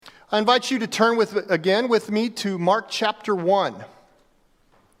I invite you to turn with me to Mark chapter 1.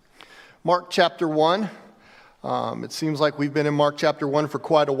 Mark chapter 1. It seems like we've been in Mark chapter 1 for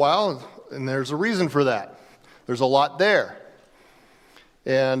quite a while, and there's a reason for that. There's a lot there.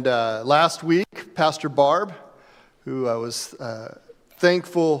 And last week, Pastor Barb, who I was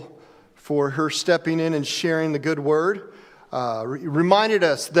thankful for her stepping in and sharing the good word, reminded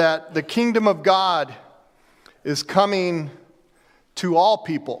us that the kingdom of God is coming to all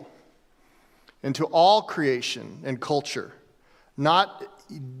people and to all creation and culture.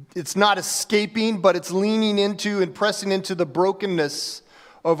 It's not escaping, but it's leaning into and pressing into the brokenness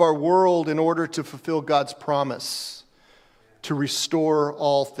of our world in order to fulfill God's promise to restore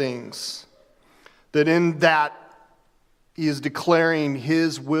all things. That in that, He is declaring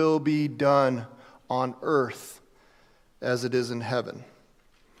His will be done on earth as it is in heaven.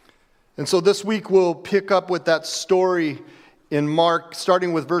 And so this week we'll pick up with that story in Mark,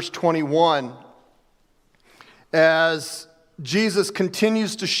 starting with verse 21, as Jesus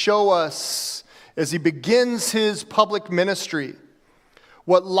continues to show us, as He begins His public ministry,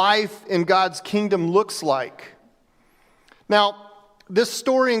 what life in God's kingdom looks like. Now, this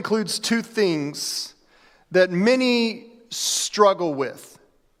story includes two things that many struggle with.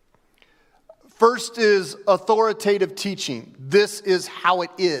 First is authoritative teaching. This is how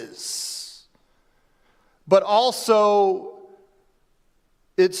it is. But also,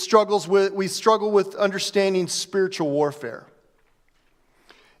 we struggle with understanding spiritual warfare.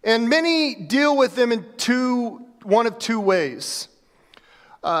 And many deal with them in one of two ways.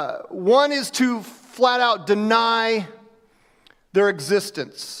 One is to flat out deny their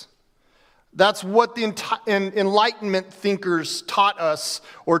existence. That's what the Enlightenment thinkers taught us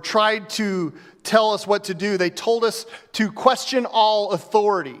or tried to tell us what to do. They told us to question all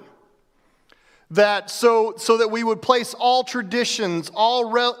authority. So that we would place all traditions, all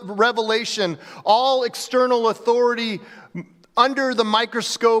revelation, all external authority under the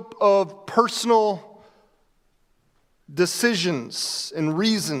microscope of personal decisions and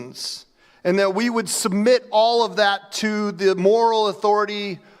reasons, and that we would submit all of that to the moral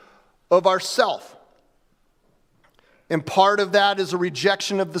authority of ourself. And part of that is a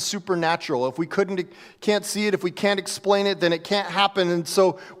rejection of the supernatural. If we can't see it, if we can't explain it, then it can't happen. And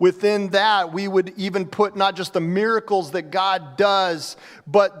so within that, we would even put not just the miracles that God does,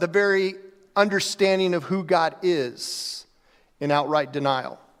 but the very understanding of who God is in outright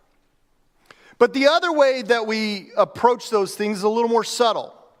denial. But the other way that we approach those things is a little more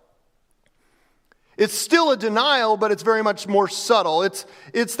subtle. It's still a denial, but it's very much more subtle.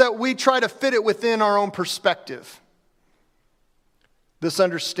 It's that we try to fit it within our own perspective. This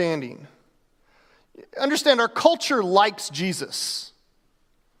understanding. Understand, our culture likes Jesus.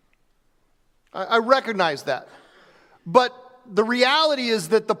 I recognize that. But the reality is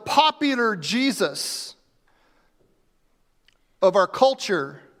that the popular Jesus of our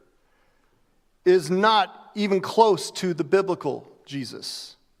culture is not even close to the biblical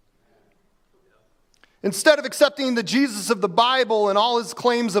Jesus. Instead of accepting the Jesus of the Bible and all His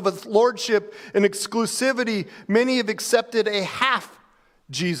claims of lordship and exclusivity, many have accepted a half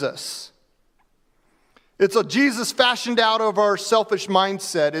Jesus. It's a Jesus fashioned out of our selfish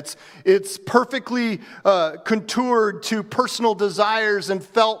mindset. It's perfectly contoured to personal desires and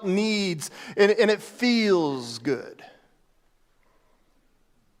felt needs, and it feels good.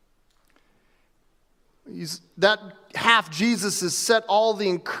 That half Jesus has set all the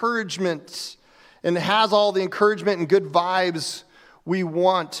encouragement and has all the encouragement and good vibes we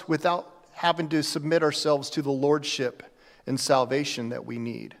want without having to submit ourselves to the lordship and salvation that we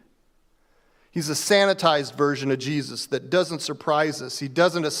need. He's a sanitized version of Jesus that doesn't surprise us. He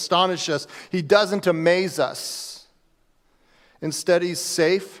doesn't astonish us. He doesn't amaze us. Instead, He's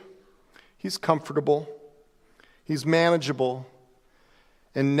safe. He's comfortable. He's manageable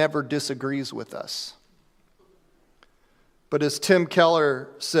and never disagrees with us. But as Tim Keller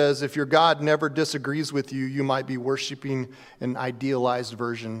says, if your God never disagrees with you, you might be worshiping an idealized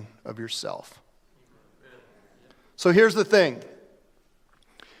version of yourself. So here's the thing.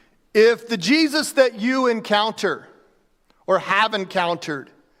 If the Jesus that you encounter or have encountered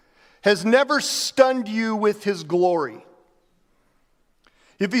has never stunned you with His glory,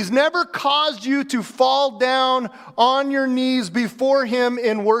 if He's never caused you to fall down on your knees before Him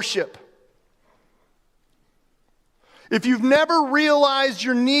in worship, if you've never realized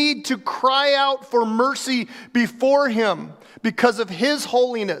your need to cry out for mercy before Him because of His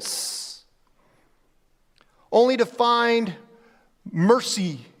holiness, only to find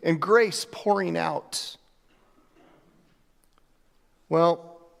mercy and grace pouring out,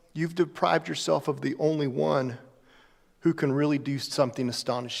 well, you've deprived yourself of the only one who can really do something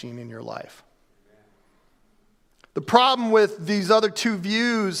astonishing in your life. The problem with these other two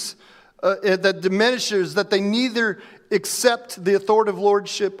views that diminishes that they neither accept the authoritative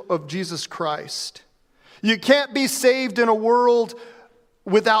lordship of Jesus Christ. You can't be saved in a world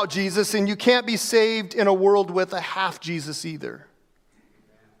without Jesus, and you can't be saved in a world with a half Jesus either.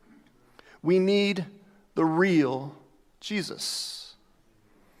 We need the real Jesus,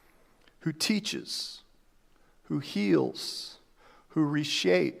 who teaches, who heals, who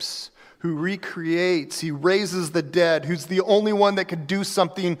reshapes, who recreates. He raises the dead, who's the only one that can do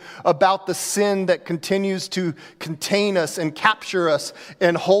something about the sin that continues to contain us and capture us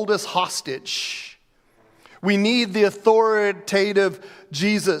and hold us hostage. We need the authoritative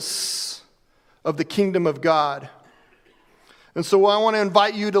Jesus of the kingdom of God. And so I want to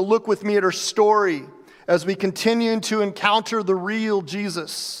invite you to look with me at our story as we continue to encounter the real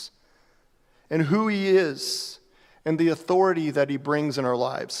Jesus and who he is and the authority that he brings in our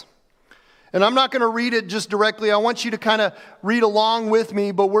lives. And I'm not going to read it just directly. I want you to kind of read along with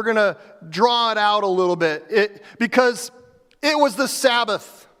me, but we're going to draw it out a little bit because it was the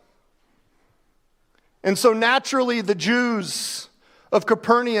Sabbath. And so naturally, the Jews of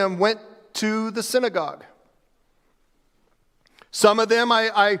Capernaum went to the synagogue. Some of them,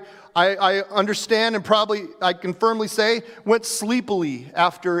 I understand and probably I can firmly say, went sleepily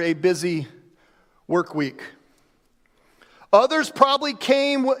after a busy work week. Others probably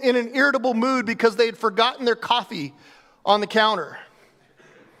came in an irritable mood because they had forgotten their coffee on the counter.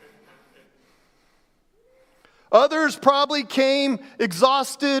 Others probably came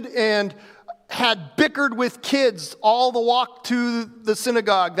exhausted and had bickered with kids all the walk to the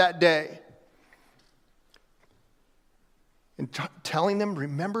synagogue that day. And telling them,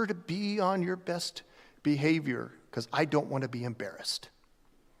 remember to be on your best behavior because I don't want to be embarrassed.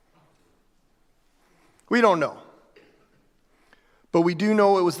 We don't know. But we do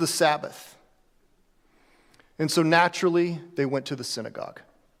know it was the Sabbath. And so naturally, they went to the synagogue.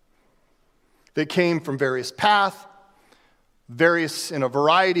 They came from various paths, in a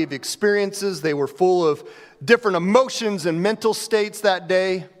variety of experiences. They were full of different emotions and mental states that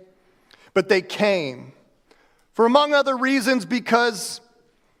day. But they came for, among other reasons, because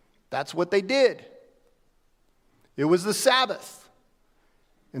that's what they did. It was the Sabbath.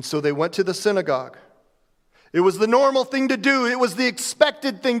 And so they went to the synagogue. It was the normal thing to do. It was the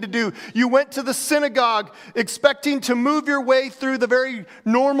expected thing to do. You went to the synagogue expecting to move your way through the very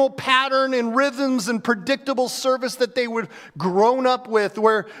normal pattern and rhythms and predictable service that they would grown up with,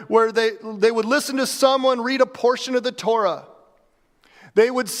 where they would listen to someone read a portion of the Torah. They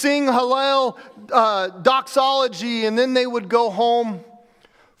would sing Hallel doxology, and then they would go home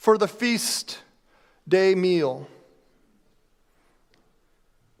for the feast day meal.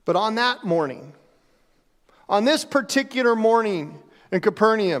 But on that morning, on this particular morning in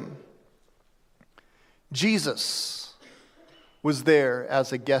Capernaum, Jesus was there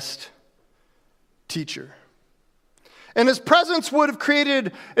as a guest teacher. And his presence would have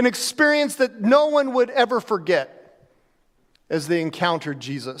created an experience that no one would ever forget as they encountered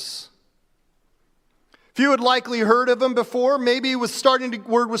Jesus. Few had likely heard of him before. Maybe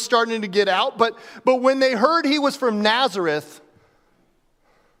word was starting to get out. But when they heard he was from Nazareth,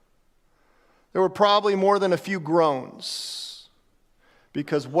 there were probably more than a few groans,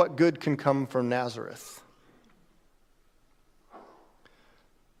 because what good can come from Nazareth?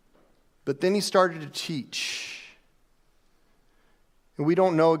 But then he started to teach. And we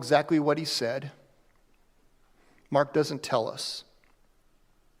don't know exactly what he said. Mark doesn't tell us.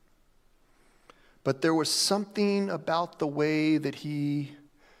 But there was something about the way that he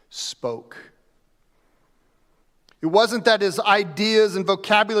spoke. It wasn't that his ideas and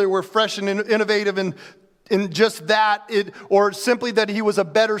vocabulary were fresh and innovative in just that, or simply that he was a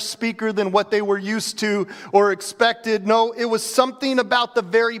better speaker than what they were used to or expected. No, it was something about the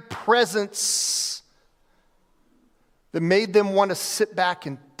very presence that made them want to sit back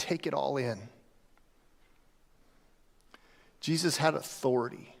and take it all in. Jesus had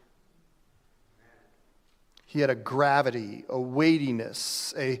authority. He had a gravity, a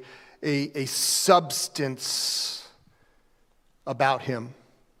weightiness, a substance about him.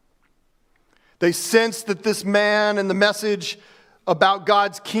 They sensed that this man and the message about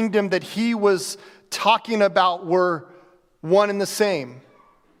God's kingdom that he was talking about were one and the same.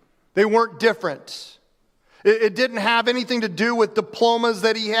 They weren't different. It didn't have anything to do with diplomas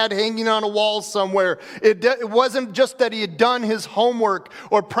that he had hanging on a wall somewhere. It wasn't just that he had done his homework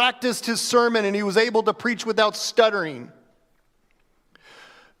or practiced his sermon and he was able to preach without stuttering.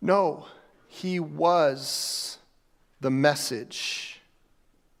 No, he was the message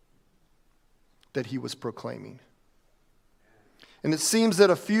that he was proclaiming. And it seems that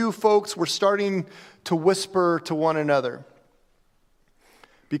a few folks were starting to whisper to one another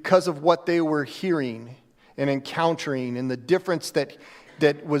because of what they were hearing and encountering and the difference that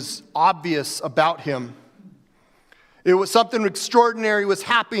was obvious about him. It was something extraordinary was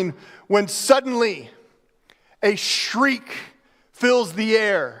happening when suddenly a shriek fills the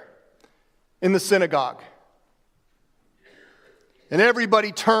air in the synagogue. And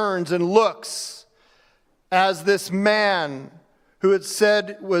everybody turns and looks as this man who had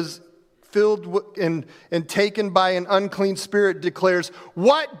said was filled and taken by an unclean spirit declares,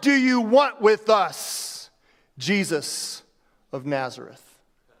 "What do you want with us, Jesus of Nazareth?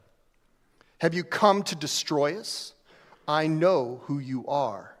 Have you come to destroy us? I know who you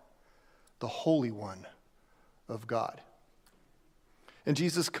are, the Holy One of God." And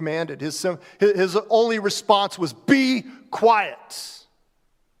Jesus commanded. His only response was, "Be quiet."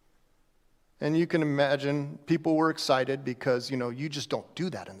 And you can imagine people were excited because, you just don't do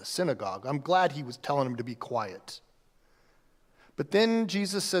that in the synagogue. I'm glad he was telling them to be quiet. But then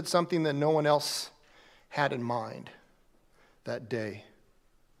Jesus said something that no one else had in mind that day.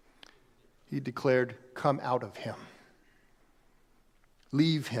 He declared, "Come out of him.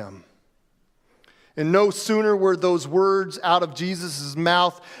 Leave him." And no sooner were those words out of Jesus'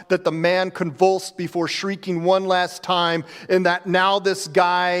 mouth that the man convulsed before shrieking one last time, and that now this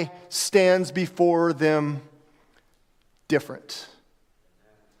guy stands before them different,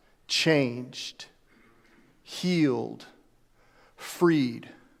 changed, healed, freed.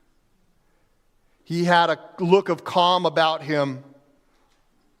 He had a look of calm about him,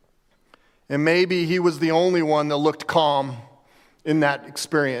 and maybe he was the only one that looked calm in that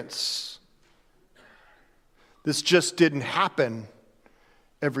experience. This just didn't happen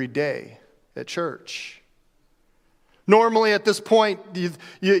every day at church. Normally at this point,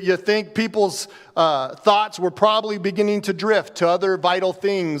 you think people's thoughts were probably beginning to drift to other vital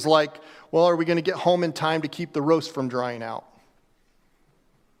things like, well, are we going to get home in time to keep the roast from drying out?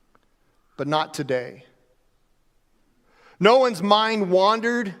 But not today. No one's mind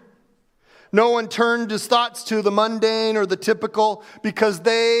wandered. No one turned his thoughts to the mundane or the typical because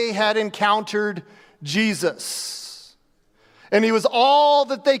they had encountered Jesus. And he was all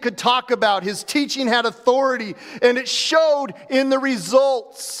that they could talk about. His teaching had authority, and it showed in the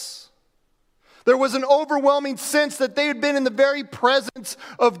results. There was an overwhelming sense that they had been in the very presence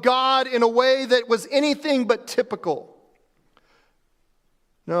of God in a way that was anything but typical.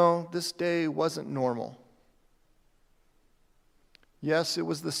 No, this day wasn't normal. Yes, it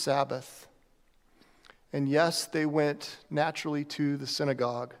was the Sabbath. And yes, they went naturally to the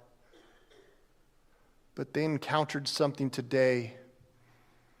synagogue. But they encountered something today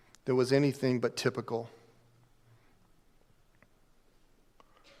that was anything but typical.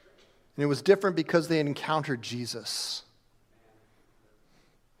 And it was different because they had encountered Jesus.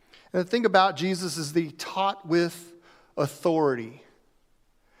 And the thing about Jesus is that he taught with authority.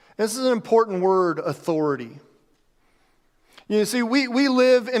 This is an important word, authority. You see, we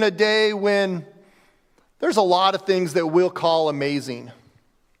live in a day when there's a lot of things that we'll call amazing.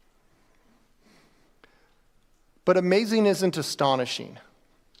 But amazing isn't astonishing.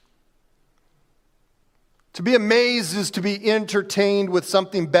 To be amazed is to be entertained with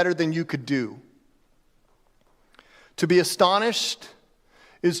something better than you could do. To be astonished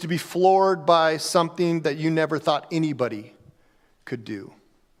is to be floored by something that you never thought anybody could do.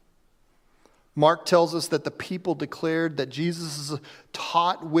 Mark tells us that the people declared that Jesus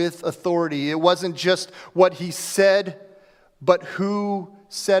taught with authority. It wasn't just what he said, but who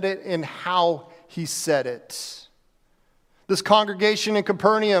said it and how he said it. This congregation in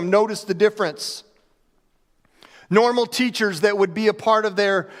Capernaum noticed the difference. Normal teachers that would be a part of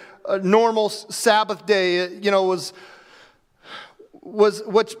their normal Sabbath day, was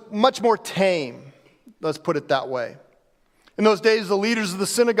much more tame. Let's put it that way. In those days, the leaders of the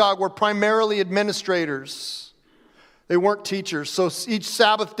synagogue were primarily administrators. They weren't teachers. So each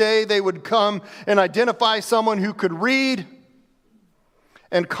Sabbath day, they would come and identify someone who could read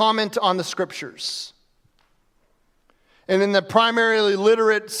and comment on the scriptures. And in the primarily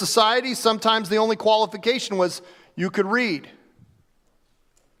literate society, sometimes the only qualification was you could read.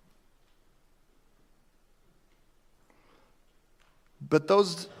 But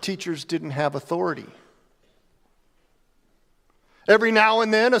those teachers didn't have authority. Every now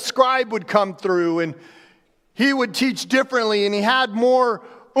and then a scribe would come through and he would teach differently and he had more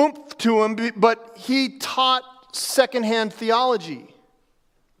oomph to him, but he taught secondhand theology.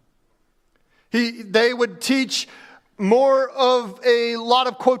 They would teach more of a lot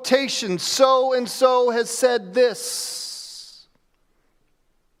of quotations. So and so has said this.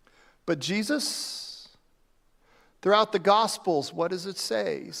 But Jesus Throughout the Gospels, what does it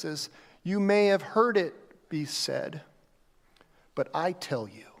say? He says, you may have heard it be said, but I tell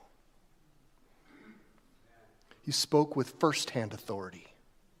you. He spoke with firsthand authority.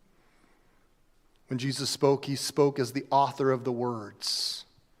 When Jesus spoke, he spoke as the author of the words.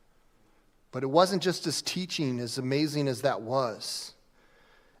 But it wasn't just his teaching, as amazing as that was.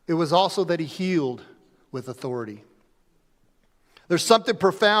 It was also that he healed with authority. There's something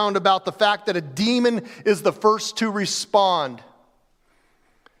profound about the fact that a demon is the first to respond,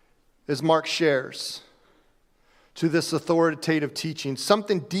 as Mark shares, to this authoritative teaching.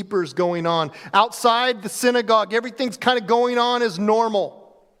 Something deeper is going on. Outside the synagogue, everything's kind of going on as normal.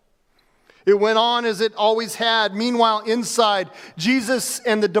 It went on as it always had. Meanwhile, inside, Jesus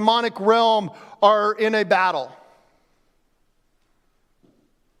and the demonic realm are in a battle.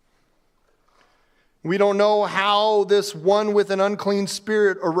 We don't know how this one with an unclean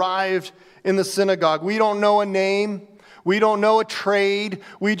spirit arrived in the synagogue. We don't know a name. We don't know a trade.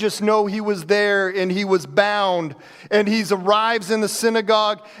 We just know he was there and he was bound. And he arrives in the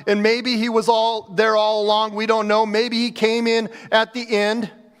synagogue, and maybe he was there all along. We don't know. Maybe he came in at the end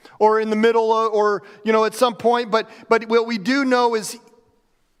or in the middle or at some point. But what we do know is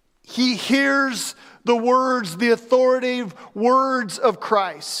he hears the words, the authoritative words of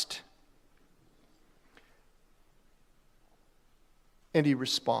Christ. And he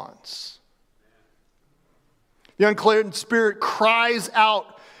responds. The unclean spirit cries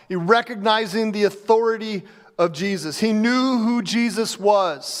out, recognizing the authority of Jesus. He knew who Jesus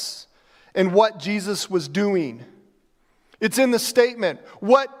was and what Jesus was doing. It's in the statement.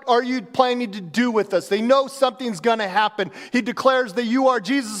 What are you planning to do with us? They know something's going to happen. He declares that you are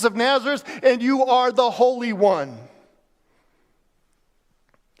Jesus of Nazareth and you are the Holy One.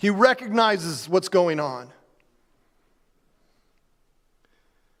 He recognizes what's going on.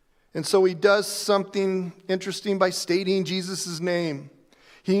 And so he does something interesting by stating Jesus' name.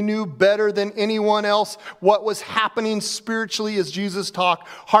 He knew better than anyone else what was happening spiritually as Jesus talked.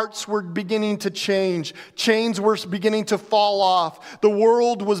 Hearts were beginning to change. Chains were beginning to fall off. The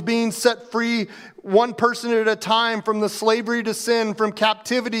world was being set free, one person at a time, from the slavery to sin, from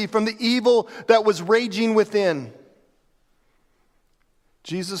captivity, from the evil that was raging within.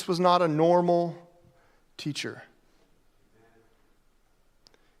 Jesus was not a normal teacher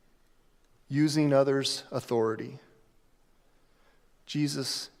using others' authority.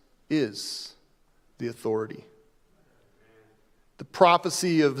 Jesus is the authority. The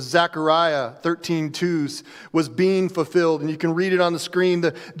prophecy of Zechariah 13:2 was being fulfilled, and you can read it on the screen.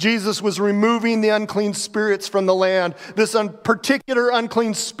 Jesus was removing the unclean spirits from the land. This particular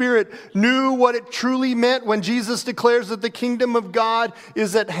unclean spirit knew what it truly meant when Jesus declares that the kingdom of God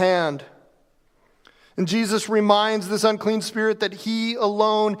is at hand. And Jesus reminds this unclean spirit that he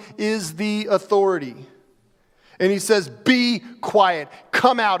alone is the authority. And he says, be quiet,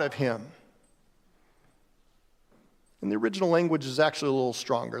 come out of him. And the original language is actually a little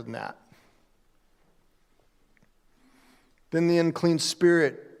stronger than that. Then the unclean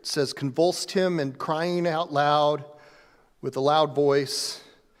spirit says, convulsed him, and crying out loud with a loud voice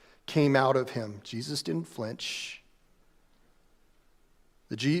came out of him. Jesus didn't flinch.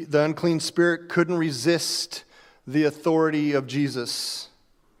 The unclean spirit couldn't resist the authority of Jesus,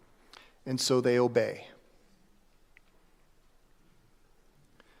 and so they obey.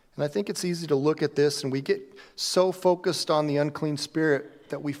 And I think it's easy to look at this, and we get so focused on the unclean spirit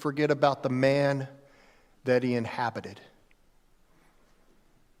that we forget about the man that he inhabited.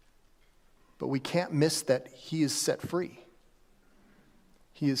 But we can't miss that he is set free.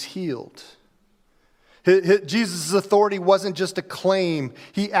 He is healed. Jesus' authority wasn't just a claim.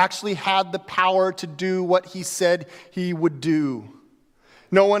 He actually had the power to do what he said he would do.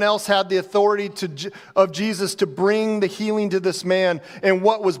 No one else had the authority of Jesus to bring the healing to this man. And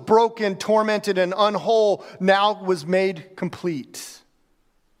what was broken, tormented, and unwhole now was made complete.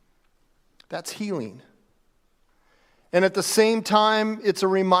 That's healing. And at the same time, it's a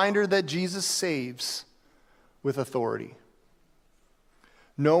reminder that Jesus saves with authority.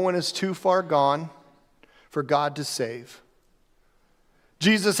 No one is too far gone for God to save.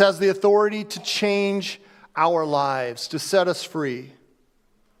 Jesus has the authority to change our lives, to set us free.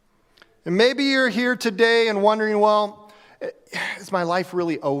 And maybe you're here today and wondering, well, is my life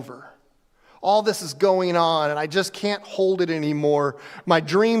really over? All this is going on and I just can't hold it anymore. My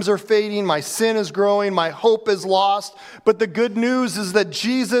dreams are fading, my sin is growing, my hope is lost. But the good news is that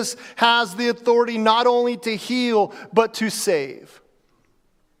Jesus has the authority not only to heal, but to save.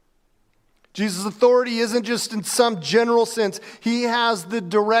 Jesus' authority isn't just in some general sense. He has the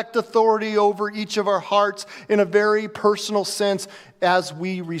direct authority over each of our hearts in a very personal sense as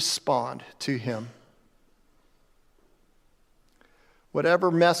we respond to him.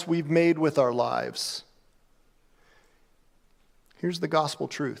 whatever mess we've made with our lives. Here's the gospel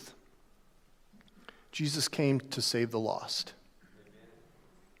truth. Jesus came to save the lost.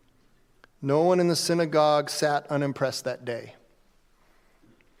 No one in the synagogue sat unimpressed that day.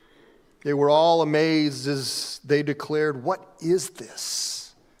 They were all amazed as they declared, "What is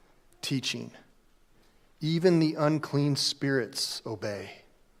this teaching? Even the unclean spirits obey."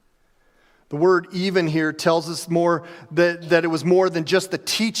 The word "even" here tells us more that it was more than just the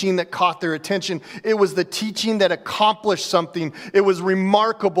teaching that caught their attention. It was the teaching that accomplished something. It was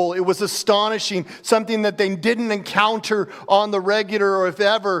remarkable. It was astonishing, something that they didn't encounter on the regular or if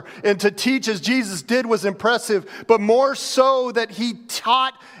ever. And to teach as Jesus did was impressive, but more so that he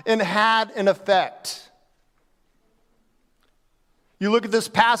taught and had an effect. You look at this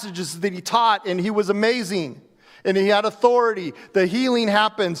passages that he taught and he was amazing. And he had authority. The healing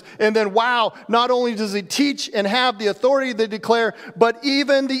happens. And then, wow, not only does he teach and have the authority to declare, but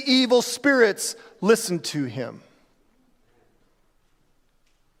even the evil spirits listen to him.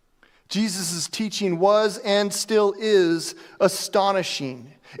 Jesus' teaching was and still is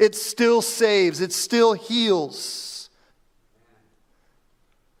astonishing. It still saves. It still heals.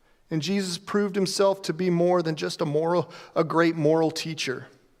 And Jesus proved himself to be more than just a great moral teacher.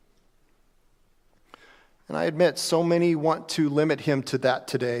 And I admit, so many want to limit him to that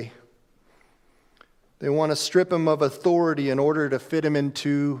today. They want to strip him of authority in order to fit him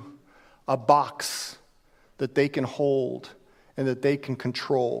into a box that they can hold and that they can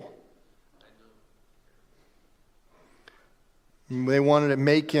control. They wanted to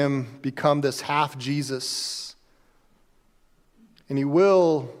make him become this half Jesus. And he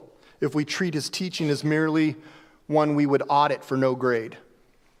will, if we treat his teaching as merely one we would audit for no grade.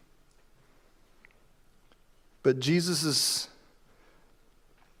 But that's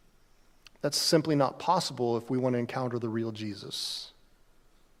simply not possible if we want to encounter the real Jesus.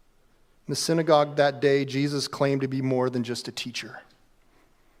 In the synagogue that day, Jesus claimed to be more than just a teacher.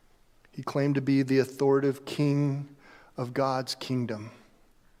 He claimed to be the authoritative king of God's kingdom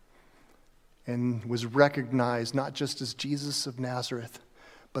and was recognized not just as Jesus of Nazareth,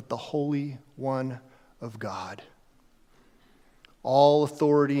 but the Holy One of God. All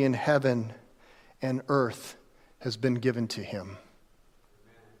authority in heaven and earth has been given to him.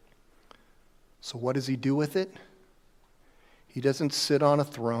 So what does he do with it? He doesn't sit on a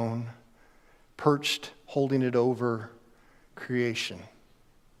throne, perched, holding it over creation.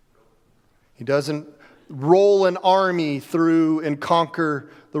 He doesn't roll an army through and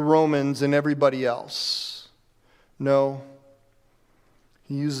conquer the Romans and everybody else. No,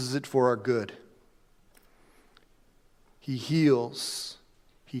 he uses it for our good. He heals,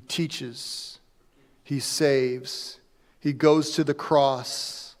 he teaches, he saves. He goes to the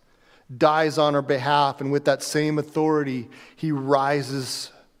cross, dies on our behalf, and with that same authority, he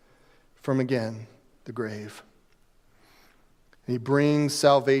rises from again the grave. And he brings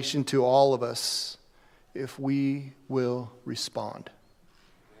salvation to all of us if we will respond.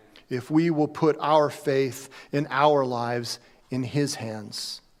 If we will put our faith in our lives in his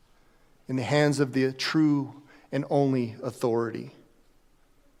hands, in the hands of the true and only authority.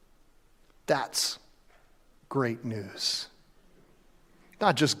 That's great news.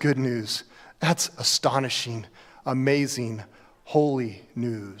 Not just good news. That's astonishing, amazing, holy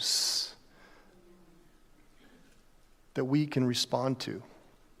news that we can respond to.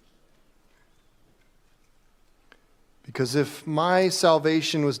 Because if my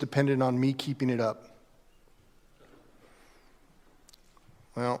salvation was dependent on me keeping it up,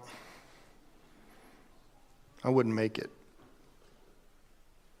 well, I wouldn't make it.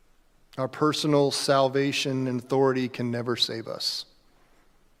 Our personal salvation and authority can never save us.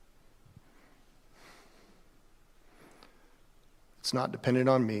 It's not dependent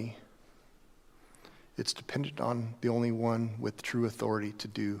on me. It's dependent on the only one with true authority to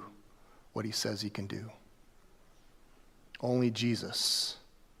do what he says he can do. Only Jesus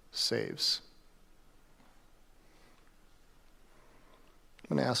saves.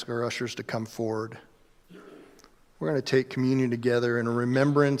 I'm going to ask our ushers to come forward. We're going to take communion together in a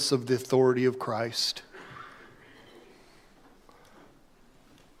remembrance of the authority of Christ.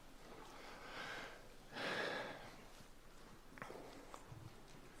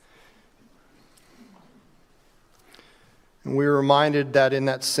 And we are reminded that in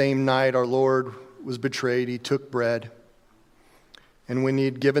that same night our Lord was betrayed. He took bread. And when he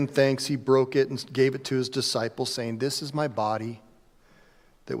had given thanks, he broke it and gave it to his disciples, saying, "This is my body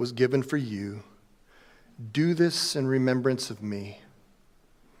that was given for you. Do this in remembrance of me."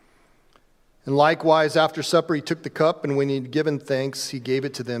 And likewise, after supper, he took the cup, and when he had given thanks, he gave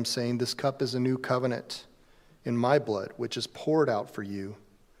it to them, saying, "This cup is a new covenant in my blood, which is poured out for you.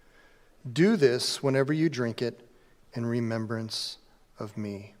 Do this whenever you drink it in remembrance of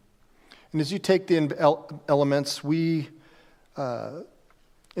me." And as you take the elements, we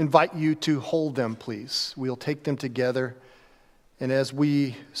invite you to hold them, please. We'll take them together. And as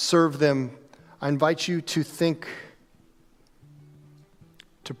we serve them, I invite you to think,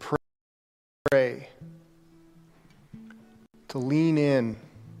 to pray, to lean in.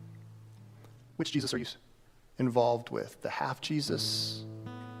 Which Jesus are you involved with? The half Jesus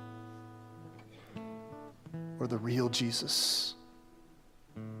or the real Jesus?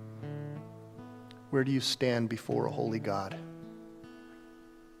 Where do you stand before a holy God?